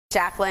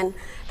Jacqueline,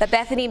 the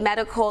Bethany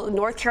Medical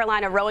North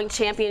Carolina Rowing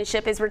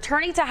Championship is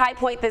returning to High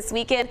Point this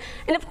weekend,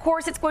 and of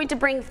course it's going to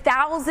bring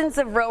thousands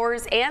of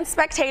rowers and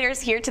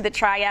spectators here to the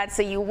Triad,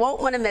 so you won't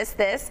want to miss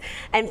this.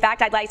 In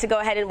fact, I'd like to go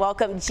ahead and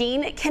welcome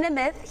Gene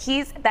Kinnemith.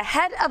 He's the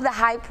head of the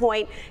High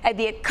Point and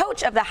the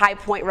coach of the High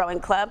Point Rowing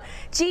Club.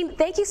 Gene,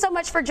 thank you so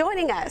much for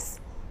joining us.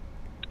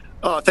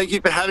 Oh, thank you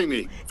for having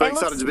me. Very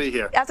excited to be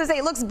here. I was going to say,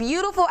 it looks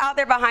beautiful out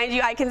there behind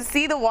you. I can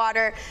see the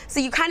water.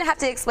 So you kind of have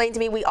to explain to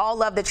me, we all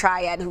love the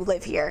Triad who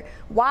live here.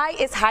 Why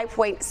is High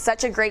Point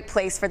such a great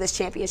place for this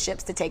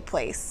championships to take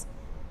place?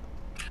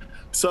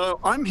 So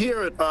I'm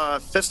here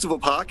at Festival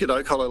Park at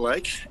Oak Hollow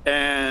Lake.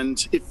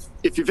 And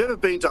if you've ever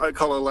been to Oak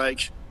Hollow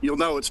Lake, you'll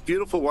know it's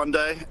beautiful one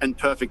day and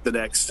perfect the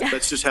next.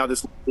 That's just how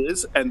this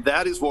is. And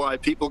that is why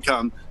people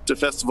come to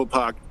Festival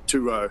Park to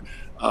row.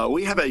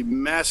 We have a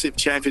massive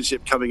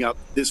championship coming up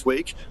this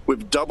week.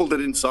 We've doubled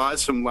it in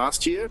size from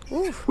last year.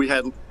 Oof. We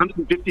had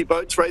 150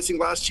 boats racing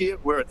last year.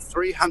 We're at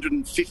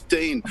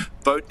 315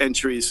 boat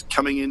entries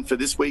coming in for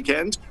this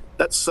weekend.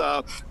 That's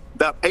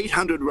about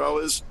 800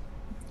 rowers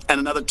and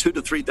another 2,000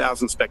 to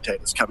 3,000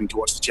 spectators coming to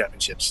watch the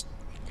championships.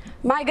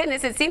 My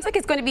goodness, it seems like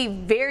it's going to be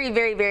very,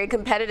 very, very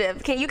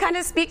competitive. Can you kind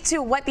of speak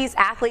to what these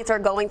athletes are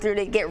going through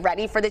to get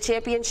ready for the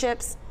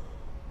championships?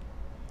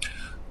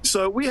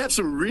 So we have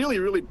some really,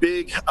 really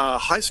big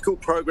high school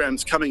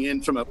programs coming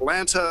in from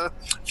Atlanta,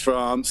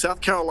 from South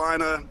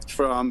Carolina,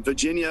 from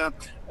Virginia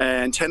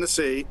and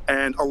Tennessee.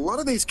 And a lot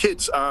of these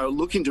kids are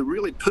looking to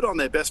really put on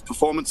their best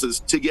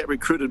performances to get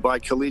recruited by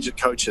collegiate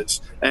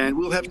coaches. And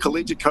we'll have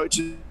collegiate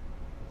coaches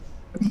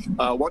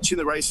watching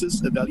the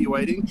races,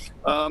 evaluating.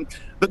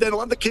 But then a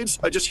lot of the kids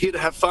are just here to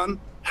have fun,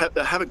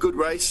 have a good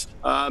race,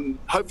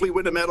 hopefully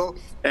win a medal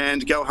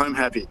and go home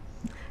happy.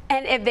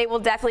 And if they will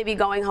definitely be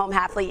going home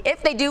happily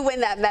if they do win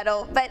that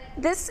medal. But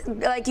this,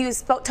 like you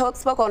spoke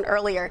on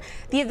earlier,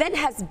 the event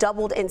has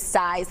doubled in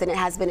size than it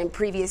has been in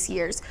previous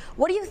years.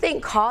 What do you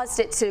think caused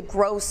it to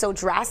grow so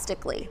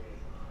drastically?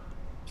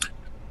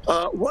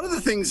 One of the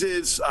things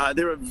is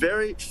there are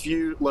very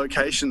few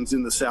locations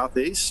in the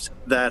southeast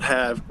that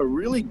have a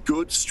really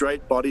good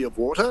straight body of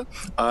water.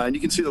 And you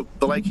can see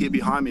the lake here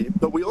behind me.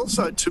 But we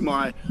also, to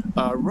my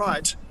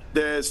right,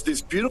 there's this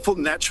beautiful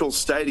natural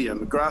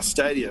stadium, a grass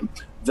stadium,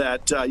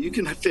 that you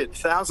can fit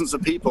thousands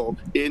of people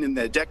in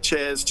their deck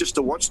chairs just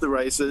to watch the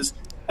races.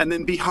 And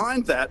then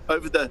behind that,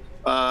 over the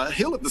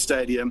hill of the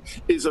stadium,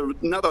 is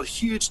another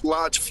huge,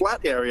 large,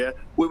 flat area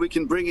where we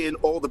can bring in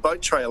all the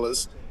boat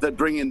trailers that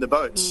bring in the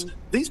boats.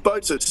 These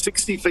boats are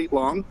 60 feet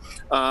long.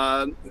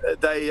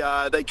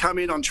 They come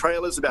in on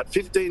trailers, about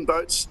 15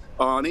 boats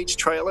on each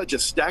trailer,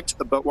 just stacked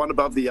one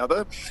above the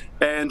other.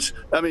 And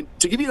I mean,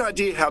 to give you an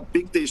idea how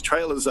big these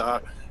trailers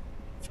are,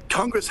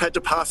 Congress had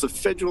to pass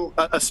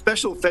a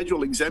special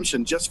federal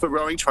exemption just for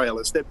rowing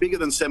trailers. They're bigger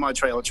than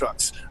semi-trailer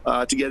trucks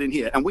to get in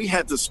here. And we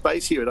have the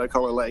space here at Oak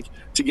Hollow Lake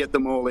to get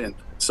them all in.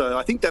 So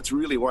I think that's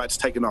really why it's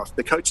taken off.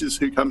 The coaches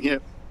who come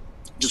here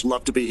just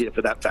love to be here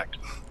for that fact.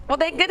 Well,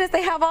 thank goodness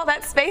they have all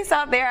that space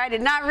out there. I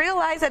did not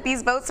realize that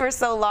these boats were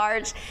so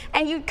large.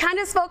 And you kind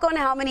of spoke on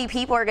how many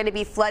people are going to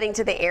be flooding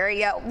to the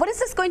area. What is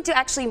this going to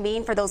actually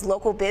mean for those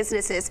local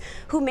businesses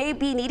who may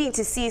be needing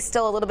to see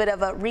still a little bit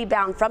of a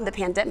rebound from the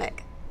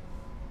pandemic?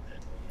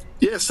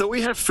 Yeah, so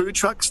we have food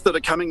trucks that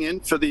are coming in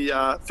for the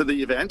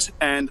event,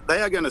 and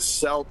they are going to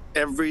sell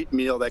every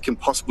meal they can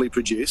possibly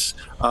produce.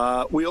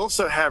 We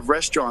also have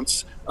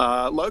restaurants,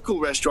 local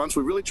restaurants.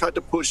 We really tried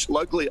to push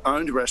locally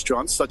owned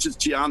restaurants, such as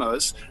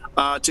Giano's,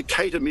 to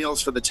cater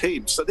meals for the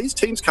teams. So these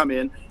teams come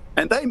in,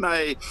 and they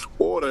may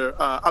order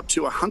up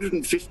to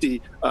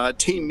 150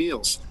 team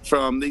meals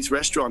from these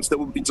restaurants that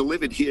will be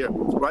delivered here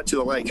right to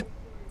the lake,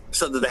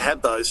 so that they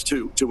have those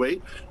to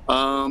eat.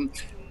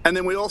 And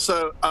then we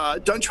also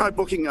don't try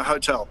booking a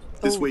hotel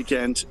this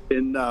weekend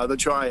in the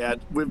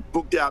Triad. We've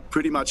booked out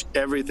pretty much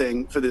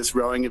everything for this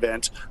rowing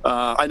event.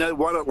 I know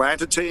one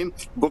Atlanta team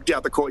booked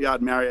out the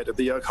Courtyard Marriott at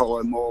the Oak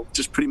Hollow Mall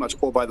just pretty much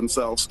all by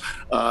themselves.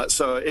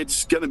 So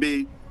it's going to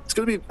be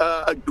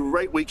a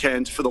great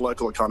weekend for the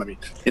local economy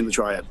in the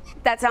Triad.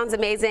 That sounds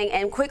amazing.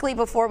 And quickly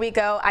before we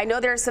go, I know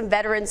there are some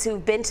veterans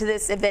who've been to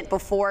this event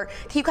before.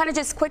 Can you kind of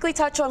just quickly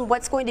touch on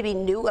what's going to be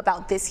new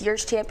about this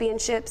year's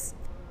championships?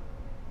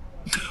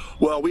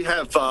 Well, we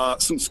have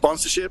some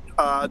sponsorship.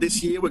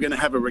 This year we're going to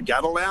have a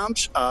regatta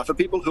lounge for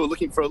people who are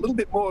looking for a little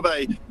bit more of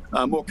a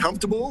more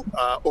comfortable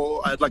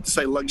or I'd like to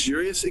say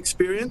luxurious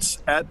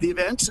experience at the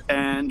event.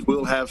 And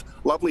we'll have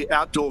lovely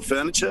outdoor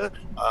furniture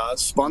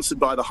sponsored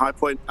by the High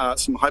Point,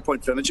 some High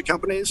Point furniture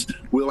companies.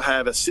 We'll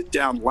have a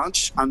sit-down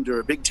lunch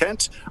under a big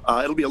tent.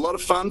 It'll be a lot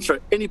of fun for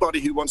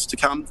anybody who wants to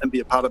come and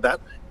be a part of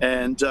that.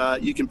 And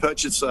you can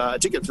purchase a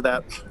ticket for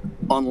that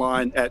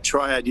online at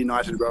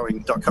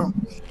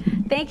triadunitedrowing.com.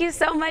 Thank you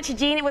so much,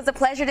 Gene. It was a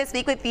pleasure to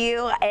speak with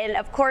you. And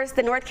of course,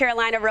 the North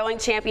Carolina Rowing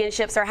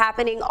Championships are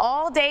happening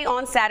all day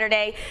on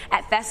Saturday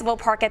at Festival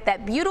Park at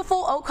that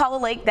beautiful Oak Hollow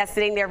Lake that's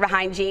sitting there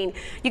behind Gene.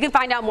 You can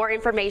find out more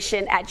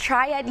information at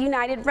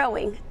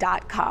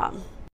triadunitedrowing.com.